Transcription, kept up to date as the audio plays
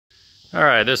All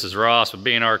right, this is Ross with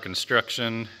B&R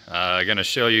Construction. Going to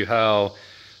show you how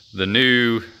the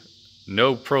new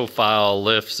no profile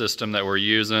lift system that we're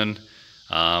using.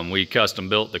 We custom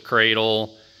built the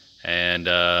cradle and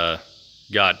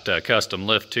got custom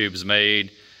lift tubes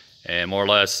made, and more or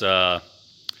less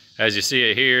as you see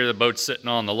it here, the boat's sitting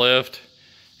on the lift,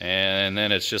 and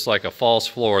then it's just like a false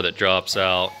floor that drops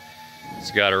out.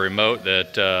 It's got a remote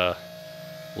that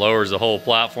lowers the whole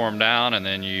platform down, and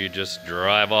then you just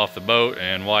drive off the boat,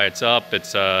 and while it's up,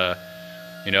 it's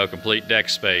complete deck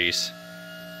space.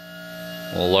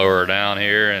 We'll lower her down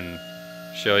here and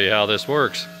show you how this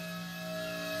works.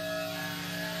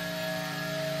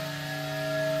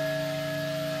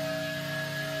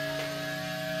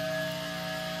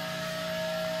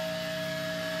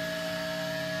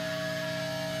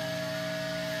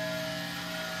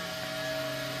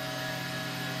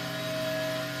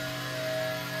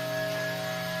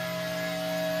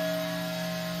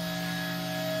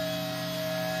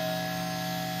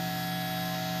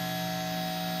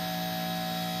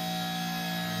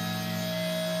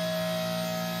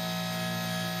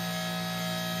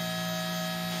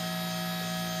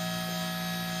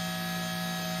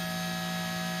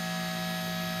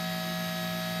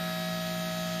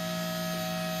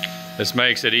 This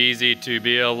makes it easy to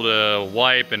be able to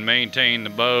wipe and maintain the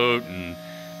boat, and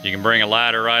you can bring a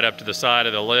ladder right up to the side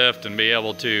of the lift and be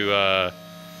able to,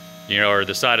 or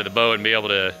the side of the boat, and be able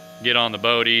to get on the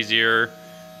boat easier.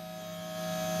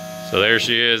 So there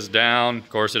she is down. Of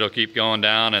course, it'll keep going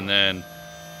down, and then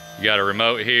you got a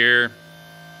remote here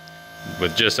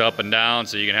with just up and down,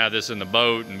 so you can have this in the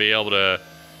boat and be able to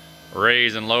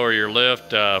raise and lower your lift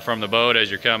from the boat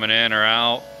as you're coming in or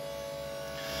out.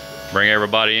 Bring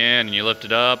everybody in and you lift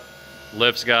it up.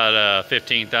 Lift's got a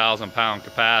 15,000 pound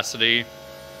capacity.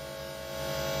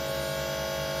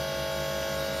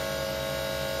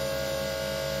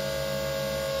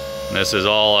 And this is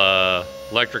all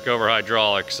electric over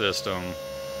hydraulic system.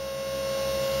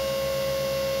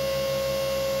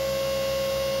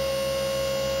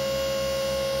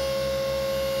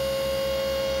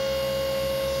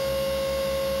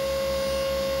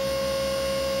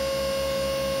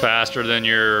 Faster than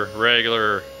your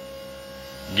regular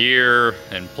gear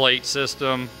and plate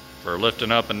system for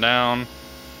lifting up and down.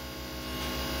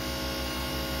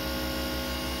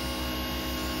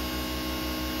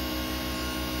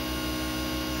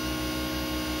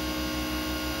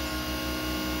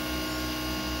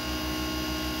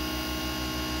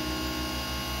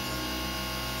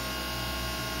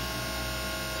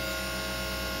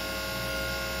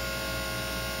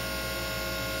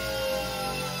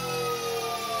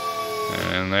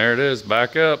 And there it is,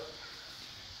 back up.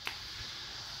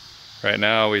 Right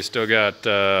now we still got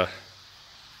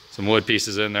some wood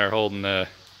pieces in there holding the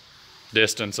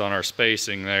distance on our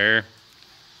spacing there.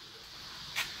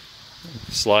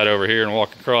 Slide over here and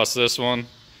walk across this one.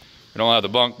 We don't have the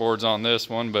bunk boards on this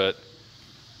one, but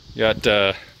got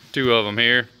two of them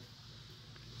here.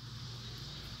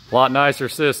 A lot nicer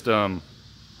system.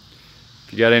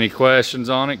 If you got any questions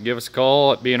on it, give us a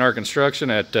call at B&R Construction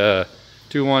at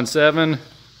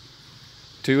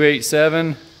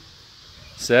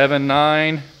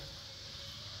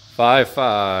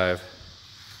 217-287-7955.